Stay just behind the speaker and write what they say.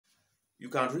You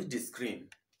can read the screen.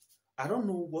 I don't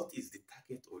know what is the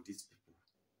target of these people.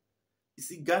 You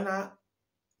see, Ghana,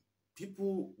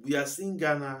 people, we are seeing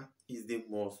Ghana is the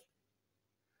most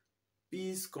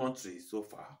peace country so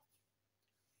far.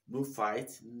 No fight,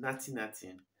 nothing,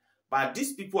 nothing. But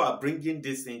these people are bringing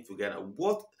this thing together.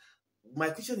 What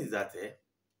my question is that,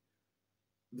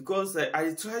 because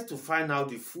I tried to find out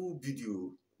the full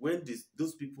video when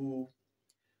those people,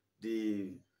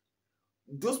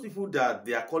 those people that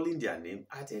they are calling their name,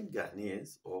 are they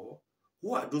Ghanaians, or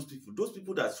who are those people? Those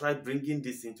people that try bringing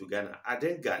this into Ghana, are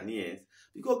they Ghanaians?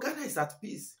 Because Ghana is at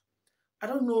peace. I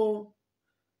don't know.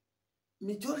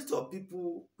 Majority of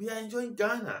people, we are enjoying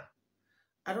Ghana.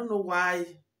 I don't know why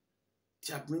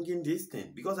they are bringing this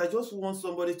thing. Because I just want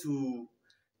somebody to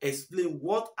explain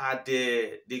what are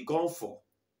they gone for.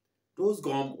 Those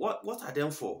gone, what are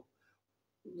them for?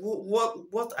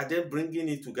 What are they bringing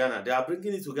it to Ghana? They are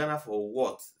bringing it to Ghana for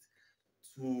what?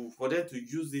 For them to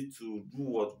use it to do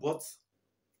what? What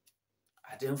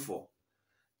are them for?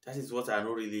 That is what I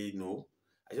don't really know.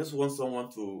 I just want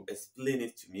someone to explain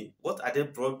it to me. What are they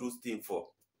brought those things for?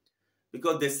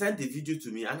 Because they sent the video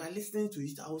to me and I listened to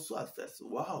it. I was so at first,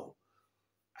 wow.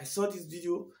 I saw this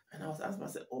video and I was asking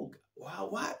myself, oh, wow,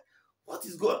 what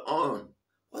is going on?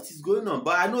 What is going on?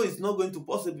 But I know it's not going to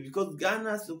possible because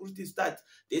Ghana's security state,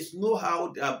 there's no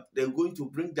how they're going to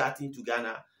bring that into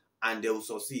Ghana and they will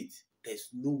succeed. There's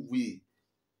no way.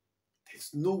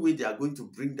 There's no way they are going to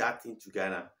bring that into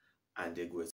Ghana and they go